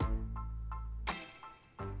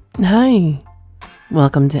Hi,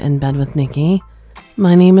 welcome to In Bed with Nikki.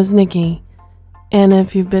 My name is Nikki, and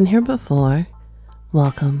if you've been here before,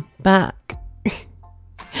 welcome back.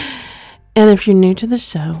 And if you're new to the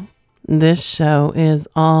show, this show is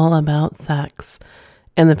all about sex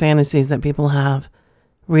and the fantasies that people have,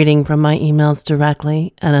 reading from my emails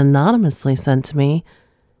directly and anonymously sent to me.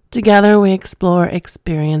 Together we explore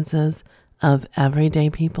experiences of everyday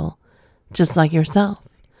people, just like yourself.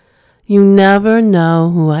 You never know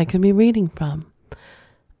who I could be reading from.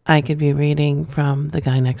 I could be reading from the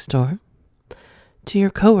guy next door, to your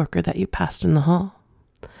coworker that you passed in the hall,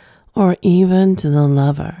 or even to the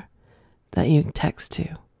lover that you text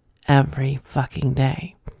to every fucking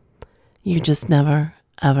day. You just never,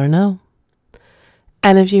 ever know.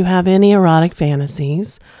 And if you have any erotic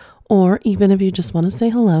fantasies, or even if you just want to say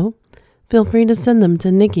hello, feel free to send them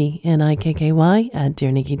to Nikki, Nikky, at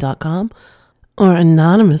dearnikki.com, or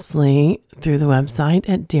anonymously through the website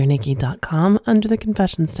at dearnikki.com under the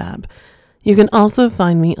Confessions tab. You can also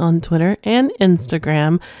find me on Twitter and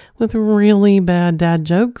Instagram with really bad dad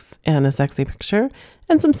jokes and a sexy picture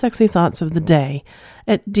and some sexy thoughts of the day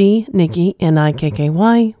at dnikky,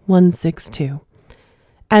 Nikky162.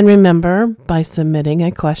 And remember, by submitting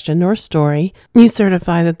a question or story, you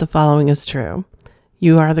certify that the following is true.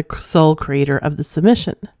 You are the sole creator of the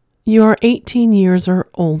submission. You are 18 years or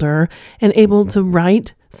older and able to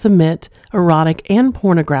write, submit erotic and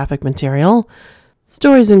pornographic material,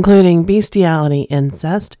 stories including bestiality,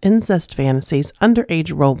 incest fantasies,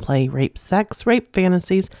 underage roleplay, rape, sex, rape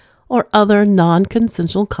fantasies, or other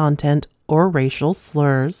non-consensual content or racial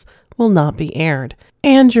slurs will not be aired,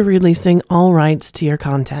 and you're releasing all rights to your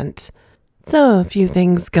content. So a few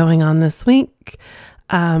things going on this week.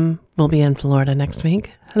 We'll be in Florida next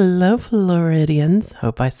week. Hello, Floridians.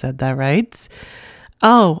 Hope I said that right.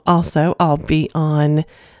 Oh, also, I'll be on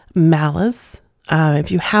Malice.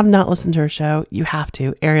 If you have not listened to her show, you have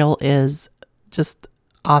to. Ariel is just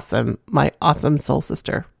awesome. My awesome soul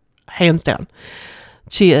sister. Hands down.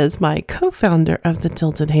 She is my co-founder of the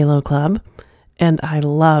Tilted Halo Club, and I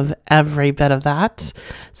love every bit of that.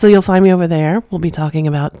 So you'll find me over there. We'll be talking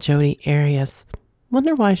about Jodi Arias.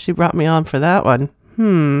 Wonder why she brought me on for that one.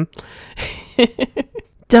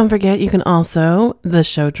 Don't forget, you can also, the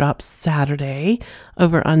show drops Saturday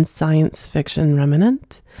over on Science Fiction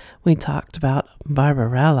Remnant. We talked about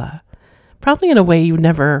Barbarella. Probably in a way you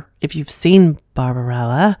never, if you've seen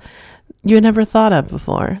Barbarella, you never thought of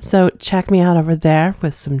before. So check me out over there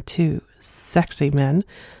with some two sexy men.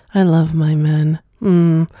 I love my men.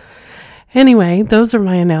 Anyway, those are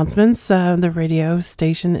my announcements. The radio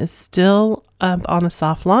station is still up on a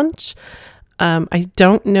soft launch. I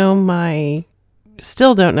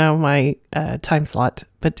still don't know my time slot,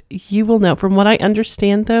 but you will know. From what I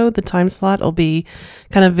understand, though, the time slot will be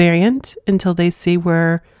kind of variant until they see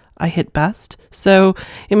where I hit best. So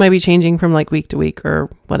it might be changing from like week to week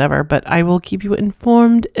or whatever, but I will keep you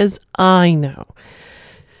informed as I know.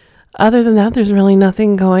 Other than that, there's really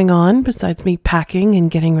nothing going on besides me packing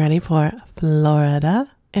and getting ready for Florida.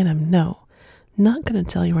 And I'm not going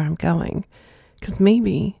to tell you where I'm going, because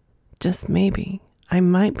maybe, just maybe, I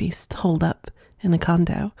might be holed up in a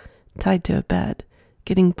condo, tied to a bed,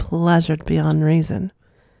 getting pleasured beyond reason.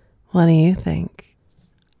 What do you think?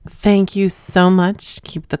 Thank you so much.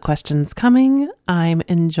 Keep the questions coming. I'm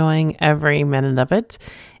enjoying every minute of it.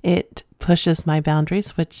 It pushes my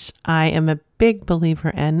boundaries, which I am a big believer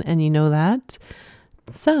in, and you know that.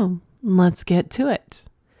 So let's get to it.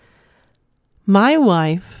 My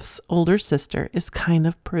wife's older sister is kind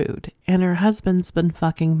of prude, and her husband's been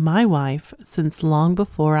fucking my wife since long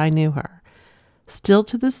before I knew her. Still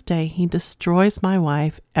to this day, he destroys my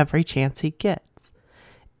wife every chance he gets.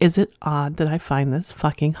 Is it odd that I find this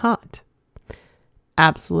fucking hot?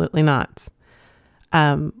 Absolutely not.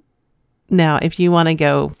 Now, if you want to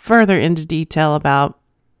go further into detail about,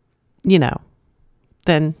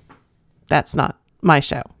 then that's not my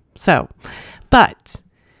show. So, but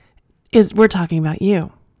we're talking about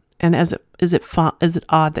you. And is it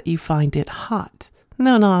odd that you find it hot?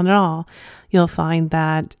 No, not at all. You'll find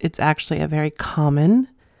that it's actually a very common,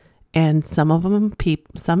 and some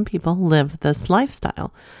people live this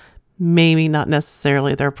lifestyle. Maybe not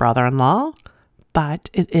necessarily their brother-in-law, but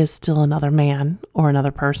it is still another man or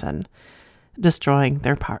another person destroying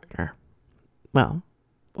their partner. Well,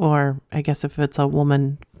 or I guess if it's a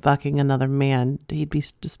woman fucking another man, he'd be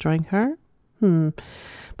destroying her?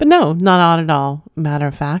 But no, not odd at all. Matter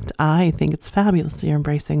of fact, I think it's fabulous you're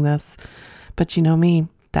embracing this. But you know me,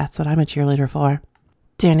 that's what I'm a cheerleader for.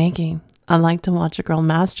 Dear Nikki, I like to watch a girl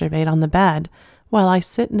masturbate on the bed while I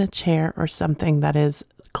sit in a chair or something that is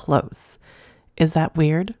close. Is that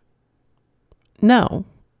weird? No,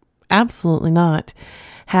 Absolutely not.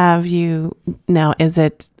 Have you now?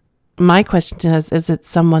 My question is it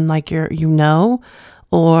someone like you know,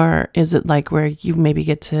 or is it like where you maybe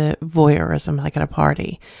get to voyeurism, like at a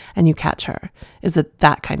party and you catch her? Is it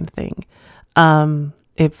that kind of thing?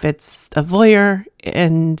 If it's a voyeur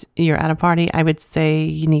and you're at a party, I would say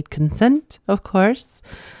you need consent, of course.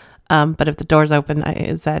 But if the door's open,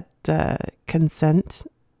 is that consent?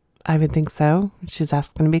 I would think so. She's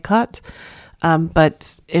asking to be caught.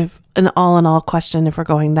 But if an all question, if we're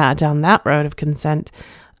going down that road of consent,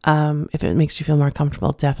 if it makes you feel more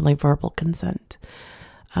comfortable, definitely verbal consent.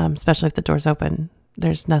 Especially if the door's open.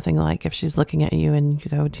 There's nothing like if she's looking at you and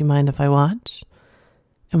you go, do you mind if I watch?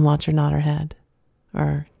 And watch her nod her head.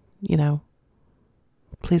 Or,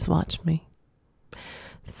 please watch me.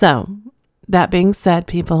 So, that being said,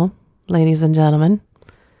 people, ladies and gentlemen,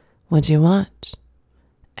 would you watch?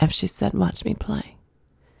 If she said, watch me play,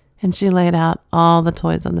 and she laid out all the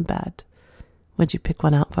toys on the bed, would you pick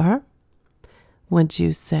one out for her? Would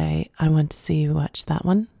you say, I want to see you watch that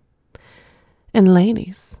one? And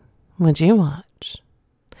ladies, would you watch?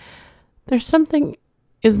 There's something,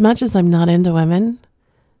 as much as I'm not into women,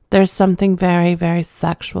 there's something very, very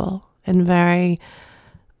sexual and very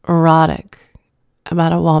erotic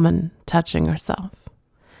about a woman touching herself.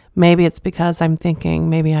 Maybe it's because I'm thinking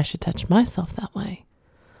maybe I should touch myself that way.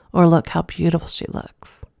 Or look how beautiful she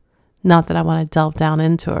looks. Not that I want to delve down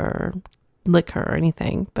into her or lick her or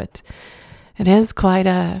anything, but it is quite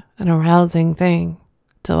an arousing thing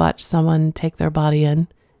to watch someone take their body in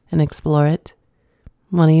and explore it.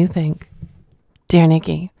 What do you think? Dear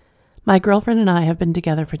Nikki, my girlfriend and I have been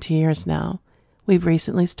together for 2 years now. We've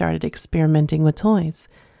recently started experimenting with toys.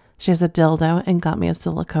 She has a dildo and got me a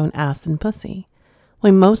silicone ass and pussy.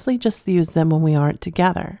 We mostly just use them when we aren't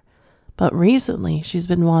together. But recently, she's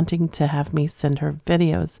been wanting to have me send her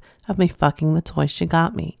videos of me fucking the toy she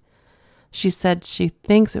got me. She said she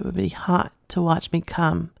thinks it would be hot to watch me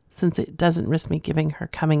come, since it doesn't risk me giving her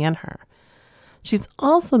coming in her. She's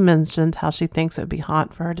also mentioned how she thinks it would be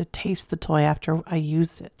hot for her to taste the toy after I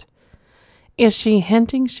used it. Is she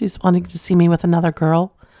hinting she's wanting to see me with another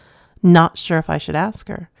girl? Not sure if I should ask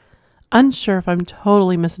her. Unsure if I'm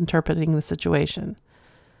totally misinterpreting the situation.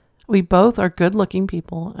 We both are good-looking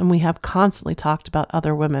people, and we have constantly talked about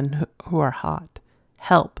other women who are hot.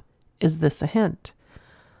 Help. Is this a hint?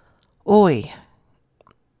 Oi.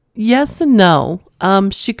 Yes and no.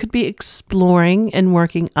 She could be exploring and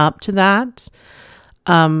working up to that.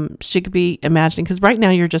 She could be imagining, because right now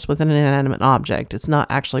you're just with an inanimate object. It's not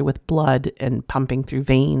actually with blood and pumping through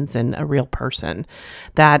veins and a real person.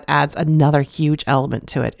 That adds another huge element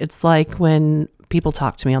to it. It's like when people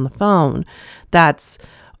talk to me on the phone, that's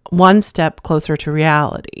one step closer to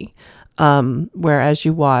reality. Whereas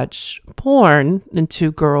you watch porn and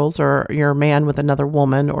two girls, or you're a man with another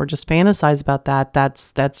woman, or just fantasize about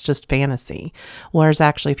that's just fantasy. Whereas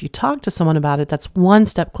actually, if you talk to someone about it, that's one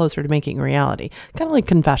step closer to making reality. Kind of like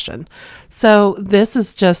confession. So this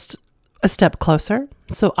is just a step closer.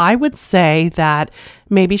 So I would say that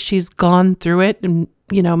maybe she's gone through it, and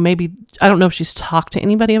maybe, I don't know if she's talked to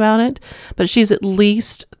anybody about it, but she's at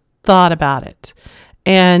least thought about it.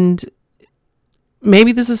 And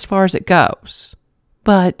maybe this is as far as it goes,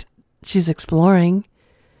 but she's exploring,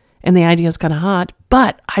 and the idea is kind of hot.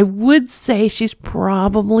 But I would say she's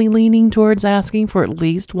probably leaning towards asking for at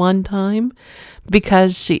least one time,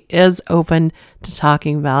 because she is open to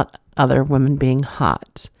talking about other women being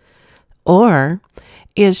hot. Or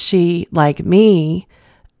is she like me,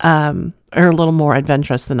 or a little more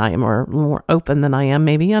adventurous than I am, or a little more open than I am?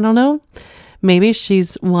 Maybe, I don't know. Maybe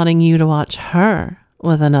she's wanting you to watch her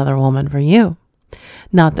with another woman for you.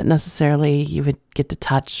 Not that necessarily you would get to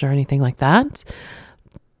touch or anything like that.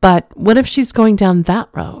 But what if she's going down that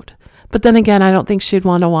road? But then again, I don't think she'd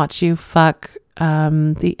want to watch you fuck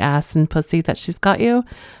the ass and pussy that she's got you.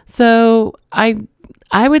 So I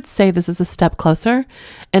would say this is a step closer,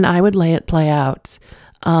 and I would let it play out.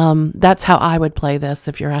 That's how I would play this,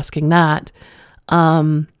 if you're asking that.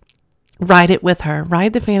 Ride it with her,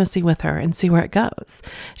 ride the fantasy with her, and see where it goes.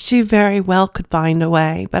 She very well could find a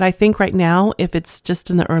way, but I think right now, if it's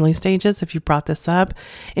just in the early stages, if you brought this up,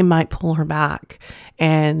 it might pull her back.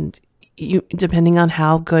 And you, depending on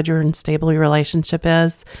how good and stable your relationship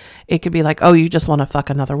is, it could be like, oh, you just want to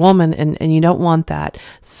fuck another woman, and you don't want that.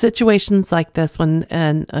 Situations like this, when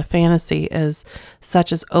a fantasy is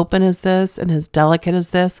such as open as this and as delicate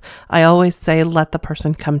as this, I always say, let the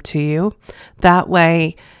person come to you. That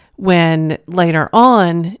way, when later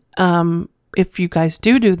on, if you guys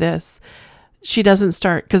do this, she doesn't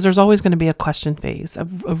start, because there's always going to be a question phase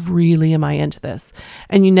of really, am I into this?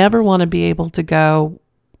 And you never want to be able to go,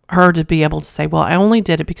 her to be able to say, well, I only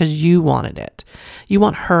did it because you wanted it. You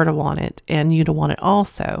want her to want it and you to want it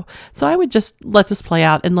also. So I would just let this play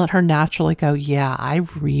out and let her naturally go, yeah, I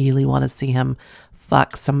really want to see him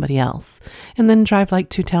fuck somebody else. And then drive like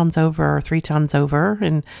 2 towns over or 3 towns over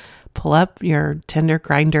and pull up your Tinder,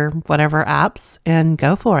 Grindr, whatever apps and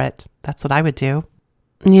go for it. That's what I would do.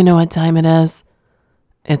 You know what time it is?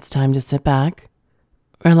 It's time to sit back,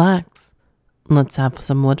 relax. Let's have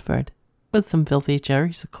some Woodford, with some filthy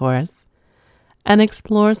cherries, of course, and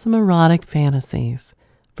explore some erotic fantasies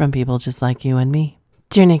from people just like you and me.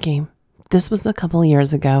 Dear Nikki, this was a couple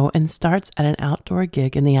years ago and starts at an outdoor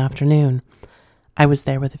gig in the afternoon. I was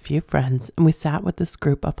there with a few friends and we sat with this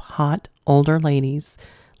group of hot, older ladies,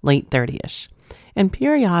 late 30-ish, and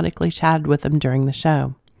periodically chatted with them during the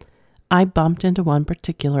show. I bumped into one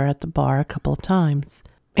particular at the bar a couple of times.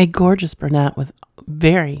 A gorgeous brunette with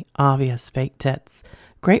very obvious fake tits.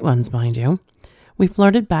 Great ones, mind you. We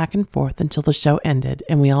flirted back and forth until the show ended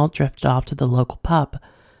and we all drifted off to the local pub.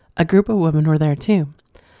 A group of women were there too.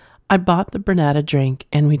 I bought the brunette a drink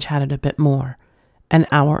and we chatted a bit more. An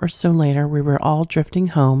hour or so later, we were all drifting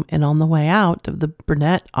home and on the way out, the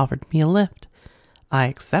brunette offered me a lift. I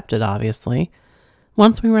accepted, obviously.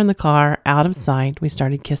 Once we were in the car, out of sight, we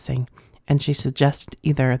started kissing and she suggested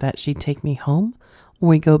either that she'd take me home or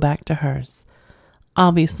we go back to hers.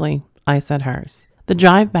 Obviously, I said hers. The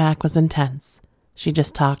drive back was intense. She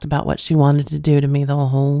just talked about what she wanted to do to me the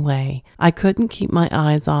whole way. I couldn't keep my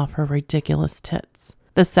eyes off her ridiculous tits.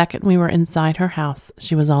 The second we were inside her house,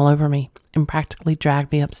 she was all over me and practically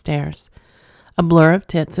dragged me upstairs. A blur of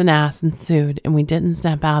tits and ass ensued, and we didn't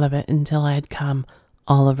snap out of it until I had come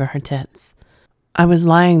all over her tits. I was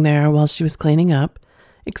lying there while she was cleaning up,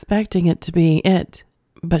 expecting it to be it,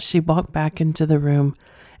 but she walked back into the room,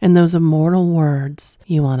 and those immortal words,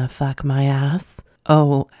 "You wanna fuck my ass?"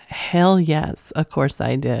 Oh, hell yes, of course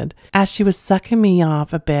I did. As she was sucking me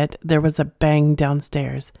off a bit, there was a bang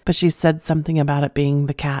downstairs, but she said something about it being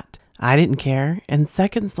the cat. I didn't care, and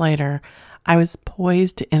seconds later, I was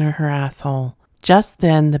poised to enter her asshole. Just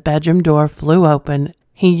then, the bedroom door flew open.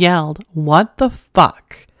 He yelled, "What the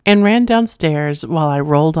fuck?" and ran downstairs while I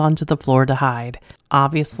rolled onto the floor to hide.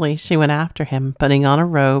 Obviously, she went after him, putting on a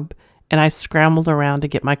robe, and I scrambled around to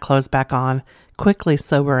get my clothes back on, quickly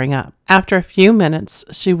sobering up. After a few minutes,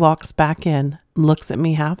 she walks back in, looks at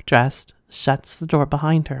me half-dressed, shuts the door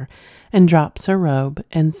behind her, and drops her robe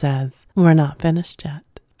and says, "We're not finished yet."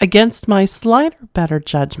 Against my slighter better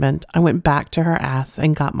judgment, I went back to her ass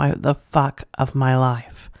and got the fuck of my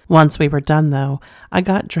life. Once we were done, though, I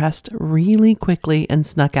got dressed really quickly and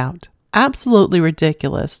snuck out. Absolutely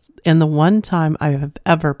ridiculous, and the one time I have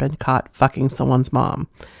ever been caught fucking someone's mom.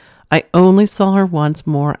 I only saw her once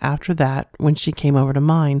more after that when she came over to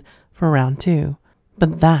mine for round 2.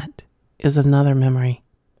 But that is another memory.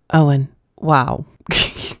 Owen, wow.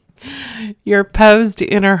 You're posed to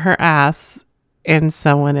enter her ass and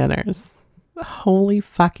someone enters. Holy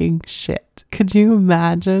fucking shit. Could you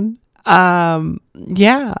imagine?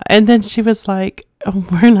 Yeah. And then she was like, "Oh,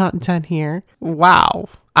 we're not done here." Wow.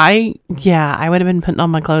 I would have been putting on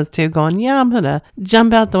my clothes too, going, yeah, I'm going to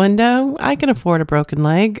jump out the window. I can afford a broken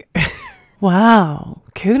leg. Wow.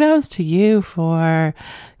 Kudos to you for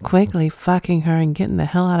quickly fucking her and getting the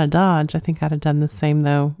hell out of Dodge. I think I'd have done the same,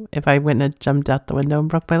 though, if I wouldn't have jumped out the window and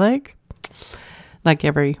broke my leg. Like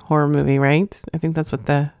every horror movie, right? I think that's what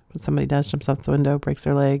somebody does, jumps out the window, breaks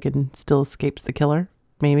their leg, and still escapes the killer.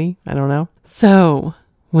 Maybe. I don't know. So,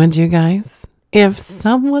 would you guys, if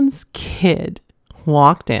someone's kid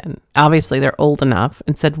walked in, obviously they're old enough,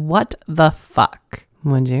 and said, "What the fuck?"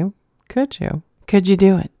 Would you? Could you? Could you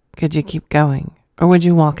do it? Could you keep going? Or would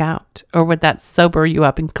you walk out? Or would that sober you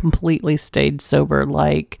up and completely stayed sober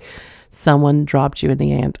like someone dropped you in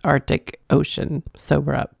the Antarctic Ocean?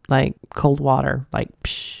 Sober up, like cold water, like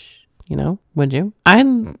psh, would you? I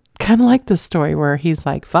kind of like this story where he's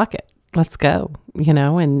like, "Fuck it, let's go,"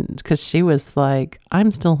 and because she was like,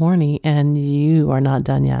 "I'm still horny and you are not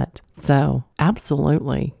done yet." So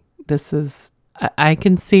absolutely, this is, I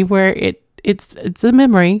can see where it's a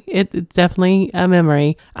memory. It's definitely a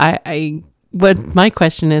memory. What my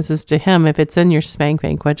question is to him, if it's in your spank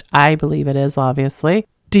bank, which I believe it is, obviously,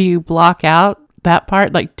 do you block out that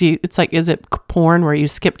part? Like, is it porn where you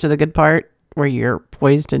skip to the good part where you're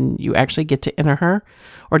poised and you actually get to enter her?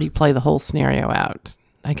 Or do you play the whole scenario out?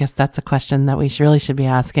 I guess that's a question that we really should be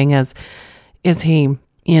asking is he,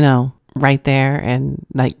 right there and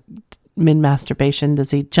like mid-masturbation,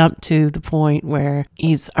 does he jump to the point where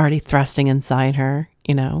he's already thrusting inside her,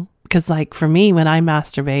 Because like for me, when I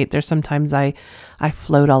masturbate, there's sometimes I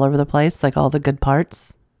float all over the place, like all the good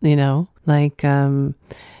parts, like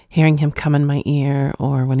hearing him come in my ear,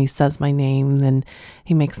 or when he says my name, then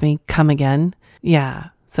he makes me come again. Yeah.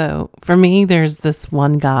 So for me, there's this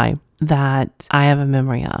one guy that I have a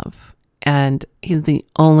memory of, and he's the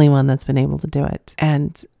only one that's been able to do it.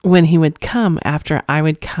 And when he would come after I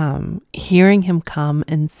would come, hearing him come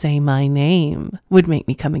and say my name would make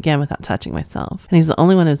me come again without touching myself. And he's the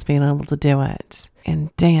only one that's been able to do it.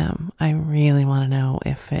 And damn, I really want to know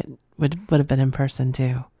if it would have been in person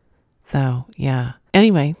too. So yeah.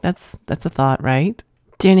 Anyway, that's a thought, right?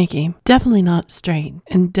 Dear Nikki, definitely not straight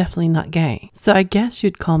and definitely not gay. So I guess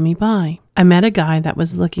you'd call me bi. I met a guy that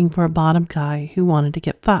was looking for a bottom guy who wanted to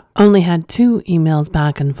get fucked. Only had 2 emails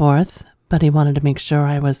back and forth, but he wanted to make sure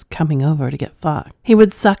I was coming over to get fucked. He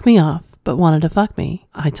would suck me off, but wanted to fuck me.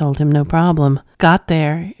 I told him no problem. Got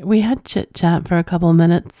there. We had chit chat for a couple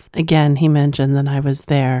minutes. Again, he mentioned that I was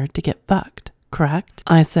there to get fucked. Correct?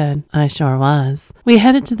 I said, I sure was. We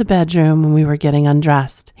headed to the bedroom and we were getting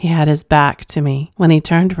undressed. He had his back to me. When he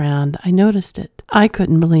turned around, I noticed it. I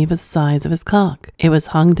couldn't believe the size of his cock. It was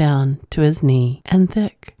hung down to his knee and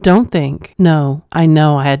thick. Don't think. No, I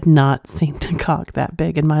know I had not seen the cock that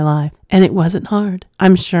big in my life. And it wasn't hard.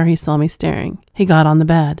 I'm sure he saw me staring. He got on the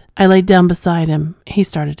bed. I laid down beside him. He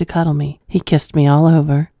started to cuddle me. He kissed me all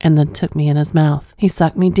over and then took me in his mouth. He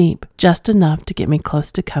sucked me deep, just enough to get me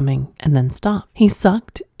close to coming, and then stopped. He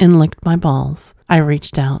sucked and licked my balls. I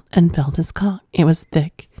reached out and felt his cock. It was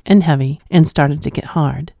thick and heavy and started to get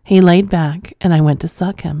hard. He laid back and I went to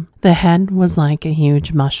suck him. The head was like a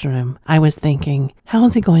huge mushroom. I was thinking, how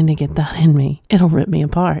is he going to get that in me? It'll rip me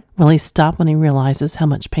apart. Will he stop when he realizes how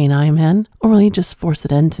much pain I am in? Or will he just force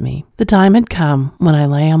it into me? The time had come when I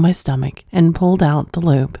lay on my stomach and pulled out the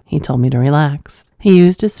lube. He told me to relax. He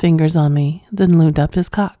used his fingers on me, then lubed up his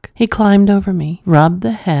cock. He climbed over me, rubbed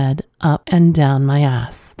the head up and down my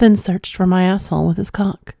ass, then searched for my asshole with his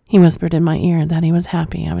cock. He whispered in my ear that he was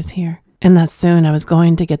happy I was here, and that soon I was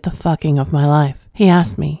going to get the fucking of my life. He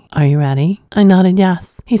asked me, are you ready? I nodded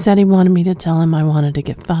yes. He said he wanted me to tell him I wanted to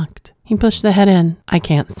get fucked. He pushed the head in. I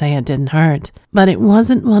can't say it didn't hurt, but it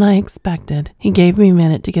wasn't what I expected. He gave me a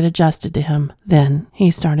minute to get adjusted to him. Then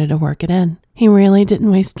he started to work it in. He really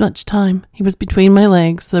didn't waste much time. He was between my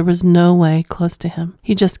legs, so there was no way close to him.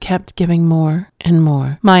 He just kept giving more and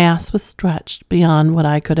more. My ass was stretched beyond what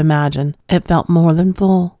I could imagine. It felt more than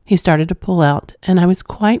full. He started to pull out, and I was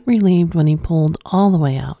quite relieved when he pulled all the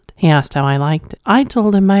way out. He asked how I liked it. I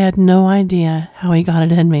told him I had no idea how he got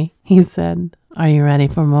it in me. He said, are you ready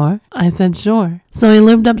for more? I said, sure. So he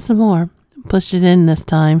lubed up some more, pushed it in this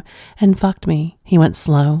time, and fucked me. He went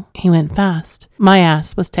slow. He went fast. My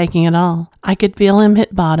ass was taking it all. I could feel him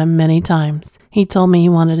hit bottom many times. He told me he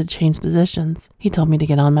wanted to change positions. He told me to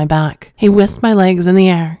get on my back. He whisked my legs in the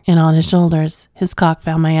air and on his shoulders. His cock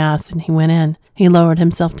found my ass and he went in. He lowered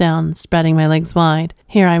himself down, spreading my legs wide.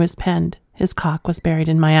 Here I was pinned. His cock was buried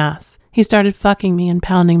in my ass. He started fucking me and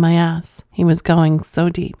pounding my ass. He was going so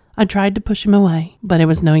deep. I tried to push him away, but it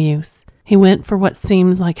was no use. He went for what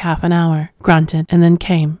seems like half an hour, grunted, and then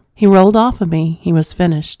came. He rolled off of me. He was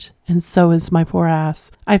finished, and so is my poor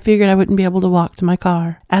ass. I figured I wouldn't be able to walk to my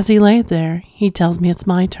car. As he lay there, he tells me it's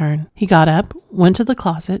my turn. He got up, went to the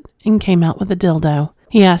closet, and came out with a dildo.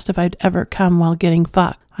 He asked if I'd ever come while getting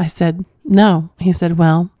fucked. I said, no. He said,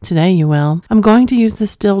 well, today you will. I'm going to use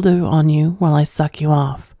this dildo on you while I suck you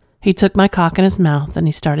off. He took my cock in his mouth and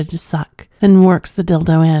he started to suck, then works the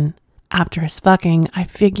dildo in. After his fucking, I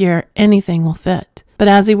figure anything will fit. But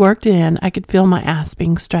as he worked it in, I could feel my ass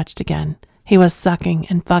being stretched again. He was sucking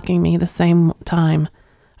and fucking me the same time.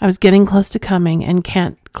 I was getting close to coming and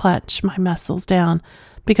can't clutch my muscles down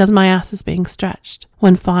because my ass is being stretched.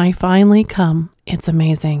 When I finally come, it's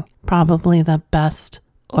amazing. Probably the best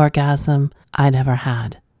orgasm I'd ever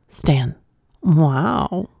had. Stan.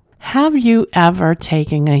 Wow. Have you ever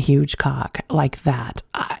taken a huge cock like that?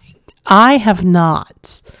 I have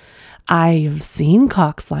not. I've seen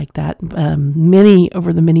cocks like that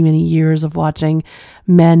over the many years of watching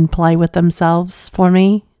men play with themselves for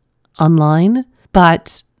me online,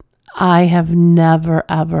 but I have never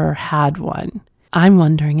ever had one. I'm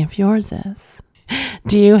wondering if yours is.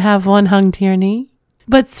 Do you have one hung to your knee?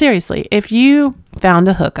 But seriously, if you found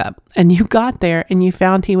a hookup and you got there and you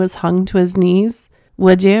found he was hung to his knees,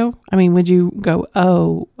 would you? I mean, would you go,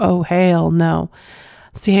 oh, hell no?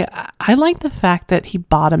 See, I like the fact that he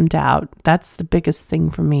bottomed out. That's the biggest thing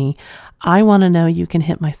for me. I want to know you can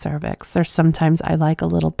hit my cervix. There's sometimes I like a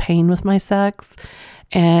little pain with my sex,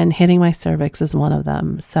 and hitting my cervix is one of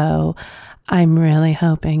them. So I'm really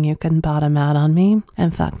hoping you can bottom out on me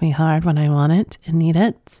and fuck me hard when I want it and need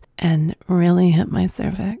it, and really hit my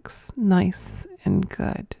cervix nice and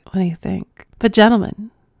good. What do you think? But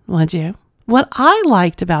gentlemen, would you? What I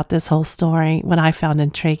liked about this whole story, what I found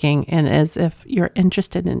intriguing, and is if you're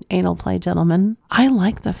interested in anal play, gentlemen, I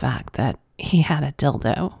like the fact that he had a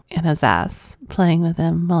dildo in his ass playing with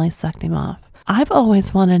him while he sucked him off. I've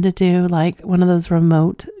always wanted to do like one of those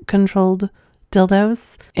remote controlled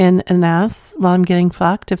dildos in an ass while I'm getting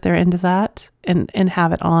fucked, if they're into that, and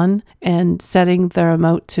have it on and setting the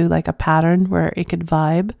remote to like a pattern where it could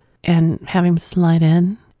vibe and have him slide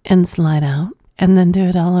in and slide out and then do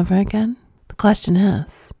it all over again. The question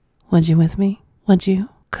is, would you with me? Would you?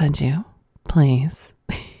 Could you? Please.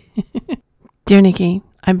 Dear Nikki,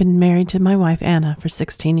 I've been married to my wife Anna for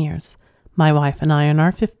 16 years. My wife and I are in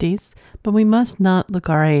our 50s, but we must not look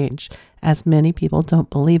our age, as many people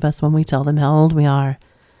don't believe us when we tell them how old we are.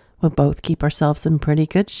 We'll both keep ourselves in pretty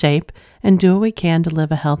good shape and do what we can to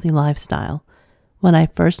live a healthy lifestyle. When I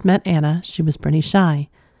first met Anna, she was pretty shy.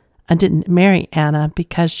 I didn't marry Anna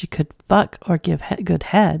because she could fuck or give good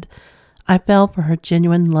head. I fell for her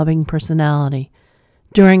genuine, loving personality.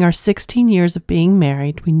 During our 16 years of being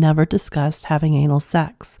married, we never discussed having anal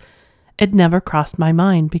sex. It never crossed my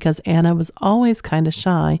mind because Anna was always kind of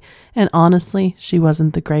shy, and honestly, she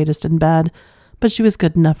wasn't the greatest in bed, but she was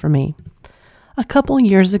good enough for me. A couple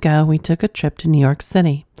years ago, we took a trip to New York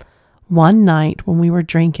City. One night when we were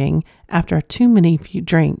drinking, after too many few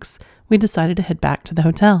drinks, we decided to head back to the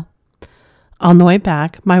hotel. On the way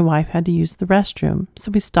back, my wife had to use the restroom,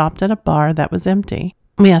 so we stopped at a bar that was empty.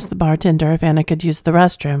 We asked the bartender if Anna could use the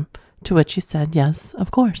restroom, to which she said yes,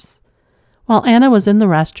 of course. While Anna was in the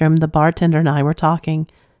restroom, the bartender and I were talking.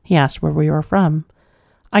 He asked where we were from.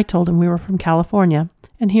 I told him we were from California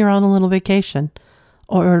and here on a little vacation.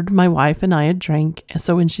 Ordered my wife and I a drink,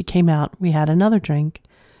 so when she came out, we had another drink.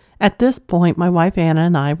 At this point, my wife Anna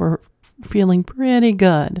and I were feeling pretty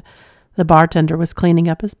good. The bartender was cleaning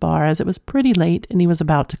up his bar as it was pretty late and he was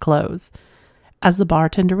about to close. As the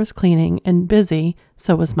bartender was cleaning and busy,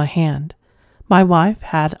 so was my hand. My wife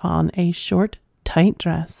had on a short, tight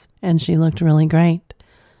dress, and she looked really great.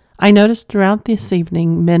 I noticed throughout this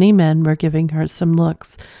evening many men were giving her some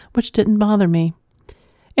looks, which didn't bother me.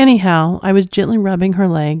 Anyhow, I was gently rubbing her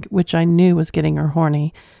leg, which I knew was getting her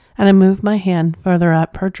horny, and I moved my hand further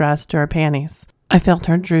up her dress to her panties. I felt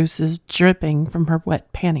her juices dripping from her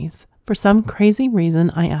wet panties. For some crazy reason,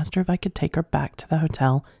 I asked her if I could take her back to the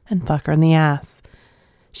hotel and fuck her in the ass.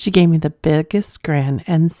 She gave me the biggest grin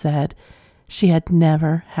and said she had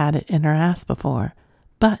never had it in her ass before.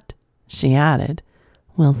 But, she added,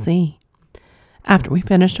 we'll see. After we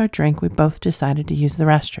finished our drink, we both decided to use the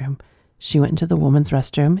restroom. She went into the woman's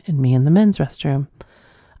restroom and me in the men's restroom.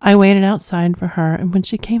 I waited outside for her, and when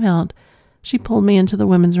she came out, she pulled me into the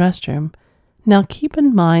women's restroom. Now keep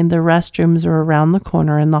in mind the restrooms are around the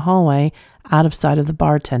corner in the hallway out of sight of the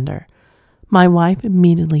bartender. My wife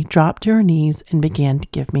immediately dropped to her knees and began to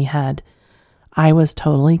give me head. I was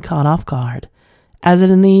totally caught off guard. As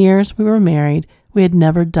in the years we were married, we had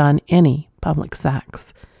never done any public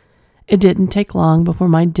sex. It didn't take long before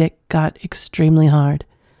my dick got extremely hard.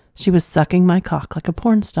 She was sucking my cock like a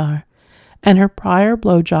porn star, and her prior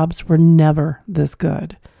blowjobs were never this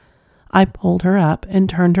good. I pulled her up and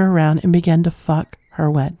turned her around and began to fuck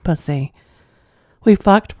her wet pussy. We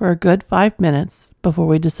fucked for a good 5 minutes before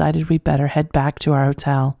we decided we better head back to our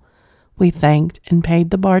hotel. We thanked and paid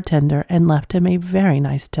the bartender and left him a very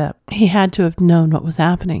nice tip. He had to have known what was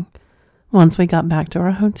happening. Once we got back to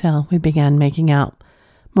our hotel, we began making out.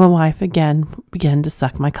 My wife again began to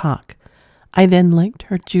suck my cock. I then licked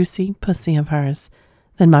her juicy pussy of hers.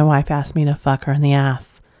 Then my wife asked me to fuck her in the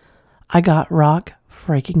ass. I got rock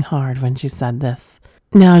freaking hard when she said this.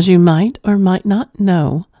 Now, as you might or might not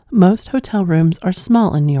know, most hotel rooms are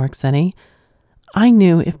small in New York City. I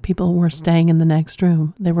knew if people were staying in the next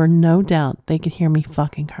room, there were no doubt they could hear me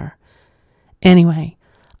fucking her. Anyway,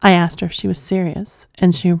 I asked her if she was serious,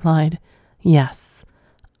 and she replied, yes,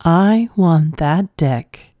 I want that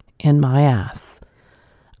dick in my ass.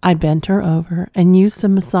 I bent her over and used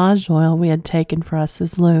some massage oil we had taken for us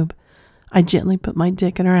as lube. I gently put my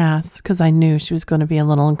dick in her ass because I knew she was going to be a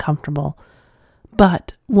little uncomfortable.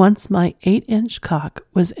 But once my 8-inch cock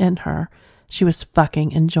was in her, she was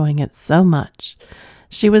fucking enjoying it so much.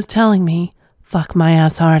 She was telling me, fuck my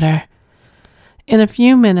ass harder. In a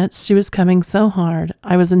few minutes, she was coming so hard,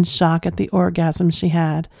 I was in shock at the orgasm she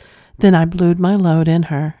had. Then I blued my load in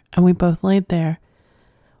her, and we both laid there.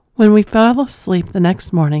 When we fell asleep the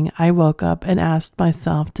next morning, I woke up and asked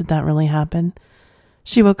myself, did that really happen?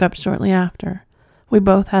 She woke up shortly after. We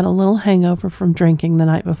both had a little hangover from drinking the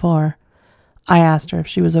night before. I asked her if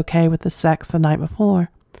she was okay with the sex the night before.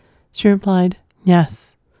 She replied,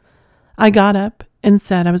 yes. I got up and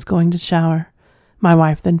said I was going to shower. My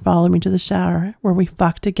wife then followed me to the shower, where we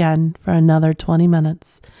fucked again for another 20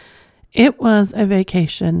 minutes. It was a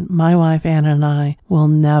vacation my wife Anna and I will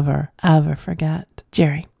never, ever forget.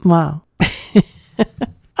 Jerry, wow.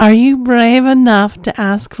 Are you brave enough to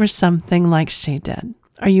ask for something like she did?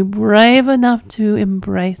 Are you brave enough to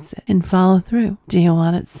embrace it and follow through? Do you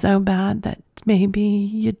want it so bad that maybe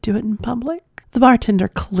you do it in public? The bartender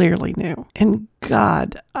clearly knew. And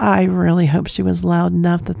God, I really hope she was loud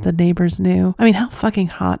enough that the neighbors knew. I mean, how fucking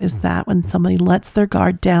hot is that when somebody lets their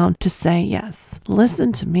guard down to say yes?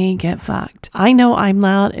 Listen to me get fucked. I know I'm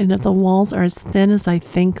loud, and if the walls are as thin as I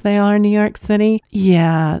think they are in New York City,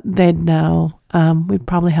 yeah, they'd know. We'd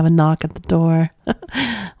probably have a knock at the door.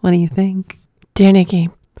 What do you think? Dear Nikki,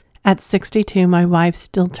 at 62, my wife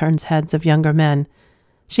still turns heads of younger men.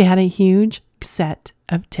 She had a huge set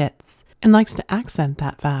of tits and likes to accent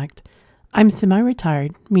that fact. I'm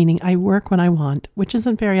semi-retired, meaning I work when I want, which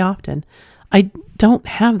isn't very often. I don't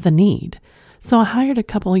have the need. So I hired a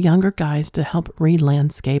couple of younger guys to help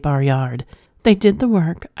re-landscape our yard. They did the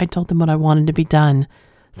work. I told them what I wanted to be done.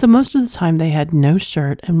 So most of the time they had no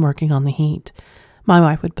shirt and working on the heat. My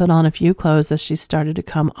wife would put on a few clothes as she started to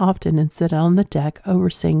come often and sit on the deck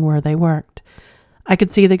overseeing where they worked. I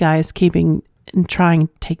could see the guys keeping and trying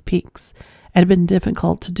to take peeks. It had been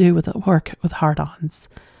difficult to do with work with hard-ons.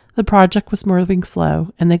 The project was moving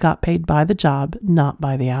slow, and they got paid by the job, not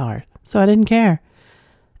by the hour. So I didn't care.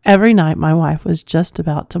 Every night my wife was just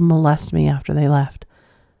about to molest me after they left.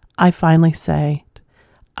 I finally say,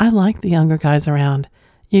 I like the younger guys around.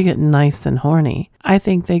 You get nice and horny. I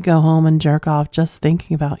think they go home and jerk off just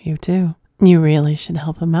thinking about you, too. You really should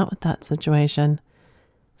help them out with that situation.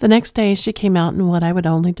 The next day, she came out in what I would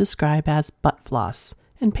only describe as butt floss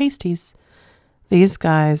and pasties. These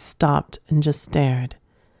guys stopped and just stared.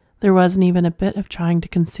 There wasn't even a bit of trying to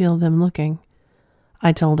conceal them looking.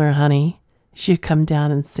 I told her, honey, she'd come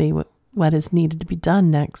down and see what is needed to be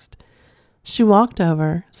done next. She walked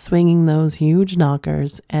over, swinging those huge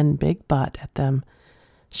knockers and big butt at them.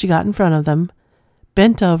 She got in front of them,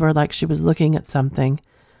 bent over like she was looking at something.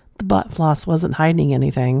 The butt floss wasn't hiding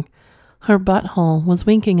anything. Her butthole was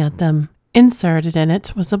winking at them. Inserted in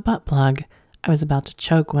it was a butt plug. I was about to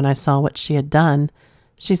choke when I saw what she had done.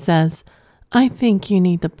 She says, I think you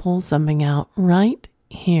need to pull something out right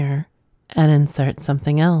here and insert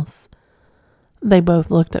something else. They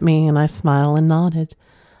both looked at me and I smiled and nodded.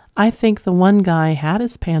 I think the one guy had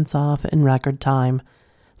his pants off in record time.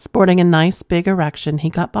 Sporting a nice big erection, he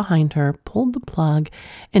got behind her, pulled the plug,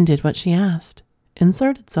 and did what she asked.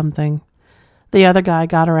 Inserted something. The other guy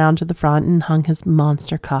got around to the front and hung his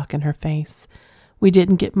monster cock in her face. We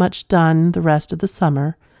didn't get much done the rest of the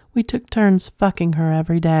summer. We took turns fucking her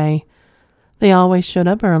every day. They always showed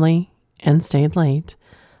up early and stayed late.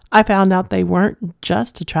 I found out they weren't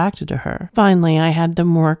just attracted to her. Finally, I had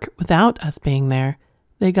them work without us being there.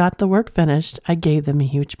 They got the work finished. I gave them a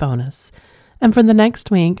huge bonus. And for the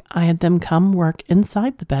next week, I had them come work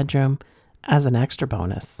inside the bedroom as an extra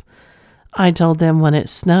bonus. I told them when it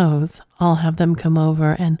snows, I'll have them come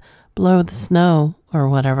over and blow the snow or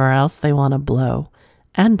whatever else they want to blow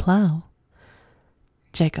and plow.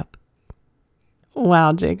 Jacob.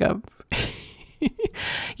 Wow, Jacob.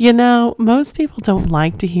 You know, most people don't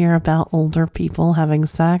like to hear about older people having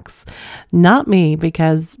sex. Not me,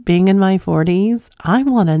 because being in my 40s, I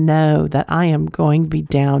want to know that I am going to be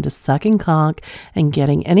down to sucking cock and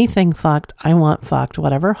getting anything fucked I want fucked,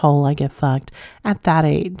 whatever hole I get fucked at that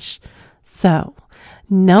age. So,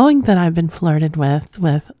 knowing that I've been flirted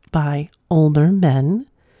with by older men,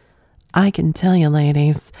 I can tell you,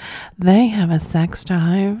 ladies, they have a sex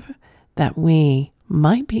drive that we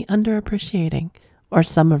might be underappreciating, or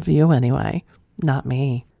some of you anyway, not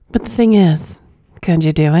me. But the thing is, could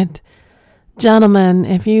you do it? Gentlemen,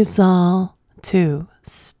 if you saw two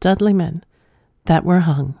studly men that were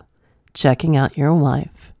hung checking out your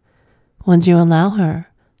wife, would you allow her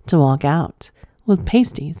to walk out with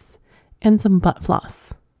pasties and some butt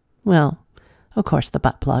floss? Well, of course the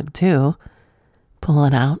butt plug too. Pull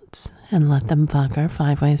it out and let them fuck her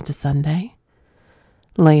 5 ways to Sunday.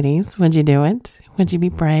 Ladies, would you do it? Would you be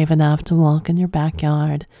brave enough to walk in your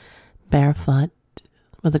backyard barefoot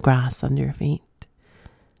with the grass under your feet?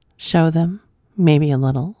 Show them, maybe a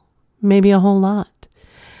little, maybe a whole lot,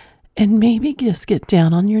 and maybe just get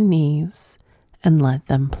down on your knees and let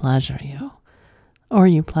them pleasure you, or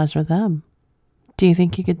you pleasure them. Do you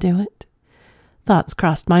think you could do it? Thoughts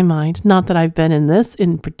crossed my mind, not that I've been in this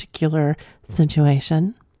in particular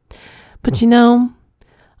situation, but you know,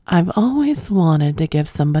 I've always wanted to give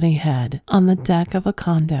somebody head on the deck of a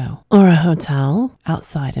condo or a hotel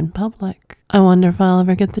outside in public. I wonder if I'll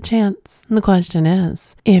ever get the chance. The question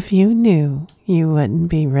is, if you knew you wouldn't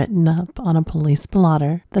be written up on a police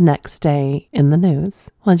blotter the next day in the news,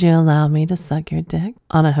 would you allow me to suck your dick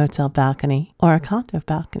on a hotel balcony or a condo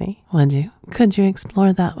balcony? Would you? Could you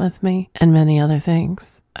explore that with me? And many other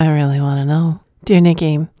things. I really want to know. Dear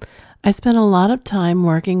Nikki, I spent a lot of time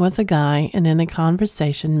working with a guy and in a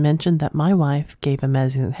conversation mentioned that my wife gave him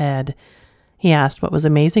his head. He asked what was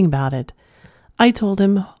amazing about it. I told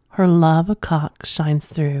him her love of cock shines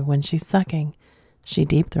through when she's sucking. She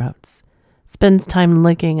deep throats, spends time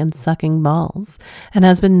licking and sucking balls, and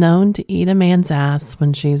has been known to eat a man's ass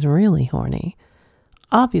when she's really horny.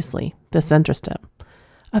 Obviously, this interested him.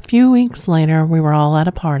 A few weeks later, we were all at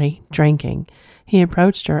a party, drinking. He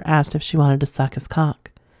approached her, asked if she wanted to suck his cock.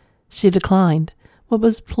 She declined, but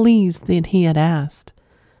was pleased that he had asked.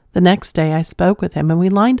 The next day, I spoke with him, and we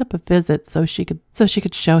lined up a visit so she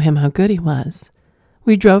could show him how good he was.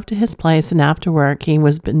 We drove to his place, and after work, he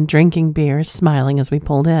was been drinking beer, smiling as we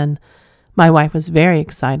pulled in. My wife was very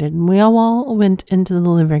excited, and we all went into the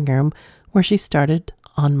living room, where she started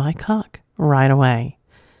on my cock right away.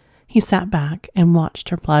 He sat back and watched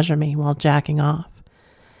her pleasure me while jacking off.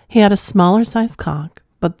 He had a smaller size cock,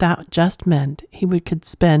 but that just meant could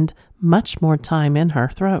spend much more time in her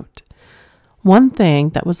throat. One thing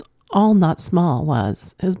that was all not small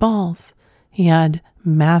was his balls. He had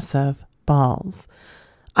massive balls.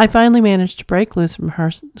 I finally managed to break loose from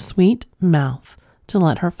her sweet mouth to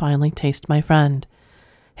let her finally taste my friend.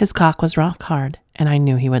 His cock was rock hard, and I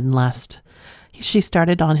knew he wouldn't last. She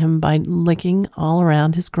started on him by licking all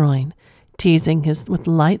around his groin, teasing with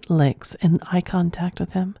light licks and eye contact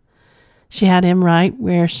with him. She had him right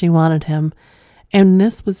where she wanted him, and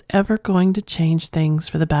this was ever going to change things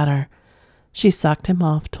for the better. She sucked him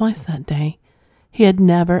off twice that day. He had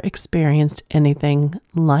never experienced anything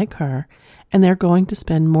like her, and they're going to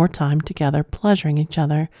spend more time together pleasuring each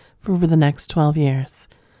other for over the next 12 years.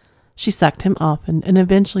 She sucked him often, and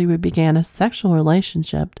eventually we began a sexual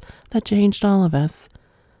relationship that changed all of us.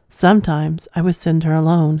 Sometimes I would send her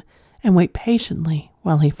alone and wait patiently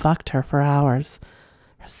while he fucked her for hours.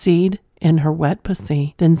 Her seed in her wet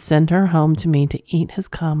pussy, then send her home to me to eat his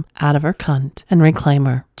cum out of her cunt and reclaim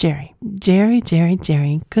her. Jerry,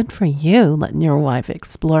 good for you letting your wife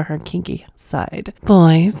explore her kinky side.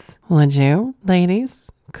 Boys, would you?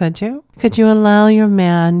 Ladies, could you? Could you allow your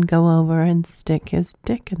man go over and stick his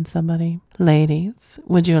dick in somebody? Ladies,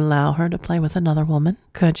 would you allow her to play with another woman?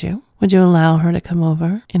 Could you? Would you allow her to come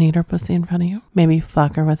over and eat her pussy in front of you? Maybe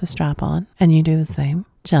fuck her with a strap on, and you do the same?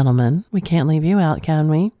 Gentlemen, we can't leave you out, can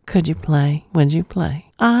we? Could you play? Would you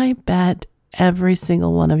play? I bet every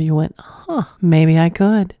single one of you went, maybe I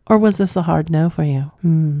could. Or was this a hard no for you?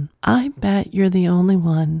 I bet you're the only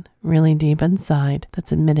one really deep inside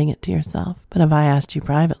that's admitting it to yourself. But if I asked you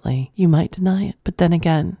privately, you might deny it. But then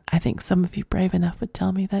again, I think some of you brave enough would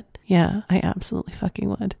tell me that, yeah, I absolutely fucking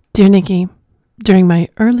would. Dear Nikki, during my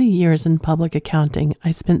early years in public accounting,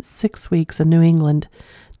 I spent 6 weeks in New England.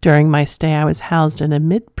 During my stay, I was housed in a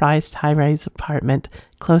mid-priced high-rise apartment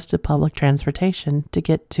close to public transportation to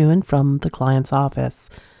get to and from the client's office.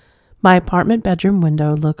 My apartment bedroom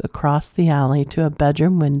window looked across the alley to a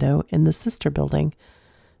bedroom window in the sister building.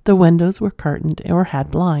 The windows were curtained or had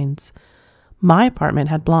blinds. My apartment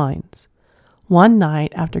had blinds. One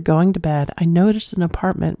night after going to bed, I noticed an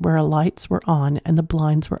apartment where lights were on and the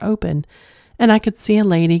blinds were open, and I could see a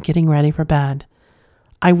lady getting ready for bed.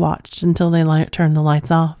 I watched until they turned the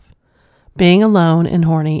lights off. Being alone and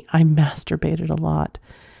horny, I masturbated a lot.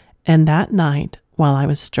 And that night, while I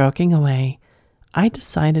was stroking away, I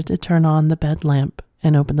decided to turn on the bed lamp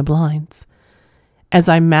and open the blinds. As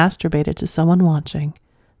I masturbated to someone watching,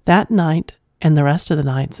 that night and the rest of the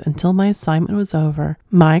nights until my assignment was over,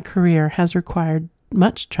 my career has required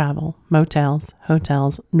much travel, motels,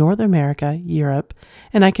 hotels, North America, Europe,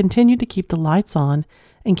 and I continue to keep the lights on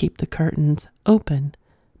and keep the curtains open.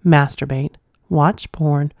 Masturbate, watch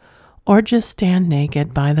porn, or just stand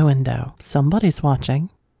naked by the window. Somebody's watching.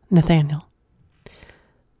 Nathaniel.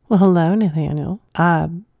 Well, hello, Nathaniel.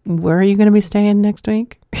 Where are you going to be staying next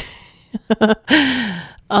week?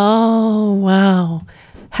 Oh, wow.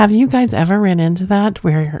 Have you guys ever ran into that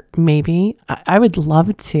where maybe I would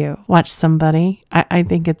love to watch somebody? I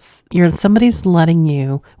think somebody's letting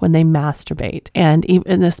you when they masturbate, and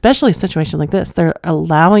even especially a situation like this, they're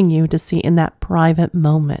allowing you to see in that private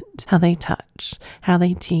moment how they touch, how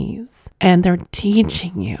they tease, and they're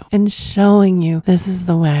teaching you and showing you this is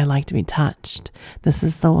the way I like to be touched. This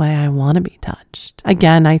is the way I want to be touched.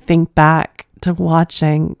 Again, I think back to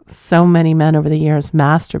watching so many men over the years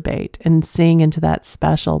masturbate and seeing into that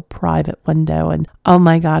special private window. And oh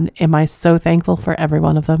my God, am I so thankful for every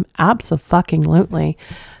one of them? Abso-fucking-lutely.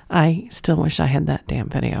 I still wish I had that damn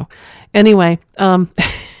video. Anyway,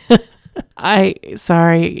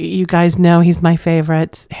 sorry, you guys know he's my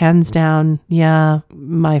favorite, hands down. Yeah,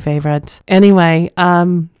 my favorite. Anyway,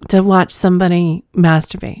 to watch somebody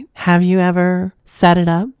masturbate. Have you ever set it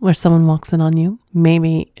up where someone walks in on you?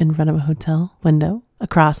 Maybe in front of a hotel window,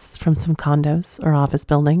 across from some condos or office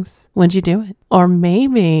buildings. Would you do it? Or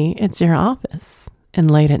maybe it's your office. And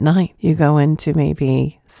late at night, you go into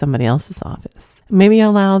maybe somebody else's office. Maybe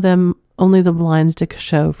allow them only the blinds to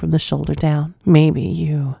show from the shoulder down. Maybe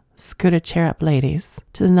you scoot a chair up, ladies,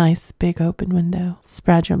 to the nice big open window.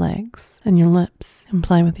 Spread your legs and your lips and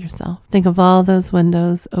play with yourself. Think of all those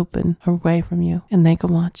windows open away from you and they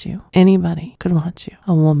can watch you. Anybody could watch you.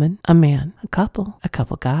 A woman, a man, a couple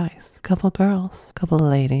guys, a couple girls, a couple of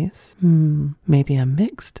ladies. Maybe a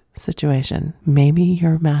mixed situation. Maybe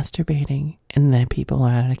you're masturbating and the people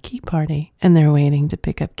are at a key party and they're waiting to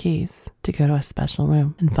pick up keys to go to a special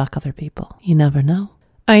room and fuck other people. You never know.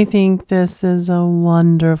 I think this is a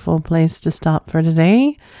wonderful place to stop for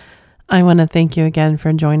today. I want to thank you again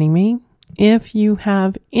for joining me. If you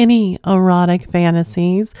have any erotic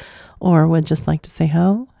fantasies or would just like to say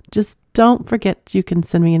hello, just don't forget you can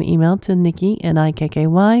send me an email to Nikki,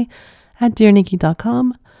 Nikky, at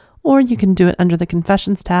dearnikki.com, or you can do it under the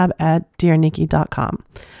confessions tab at dearnikki.com.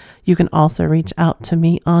 You can also reach out to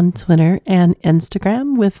me on Twitter and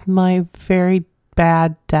Instagram with my very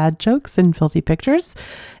bad dad jokes and filthy pictures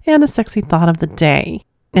and a sexy thought of the day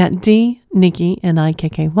at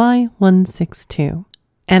DNikky162.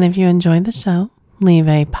 And if you enjoyed the show, leave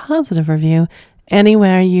a positive review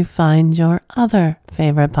anywhere you find your other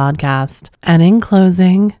favorite podcast. And in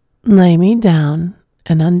closing, lay me down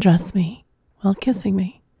and undress me while kissing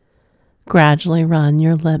me. Gradually run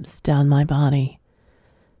your lips down my body.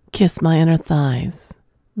 Kiss my inner thighs.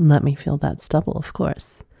 Let me feel that stubble, of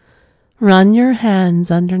course. Run your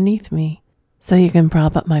hands underneath me so you can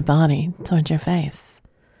prop up my body towards your face.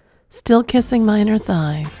 Still kissing my inner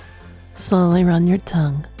thighs, slowly run your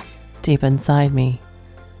tongue deep inside me.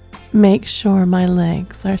 Make sure my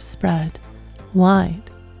legs are spread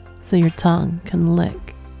wide so your tongue can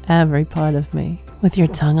lick every part of me. With your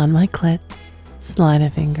tongue on my clit, slide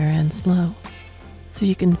a finger in slow so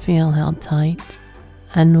you can feel how tight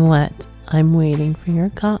and wet I'm waiting for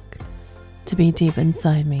your cock to be deep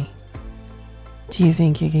inside me. Do you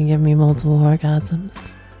think you can give me multiple orgasms?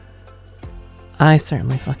 I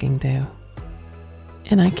certainly fucking do.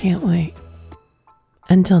 And I can't wait.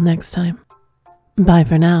 Until next time. Bye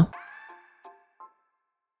for now.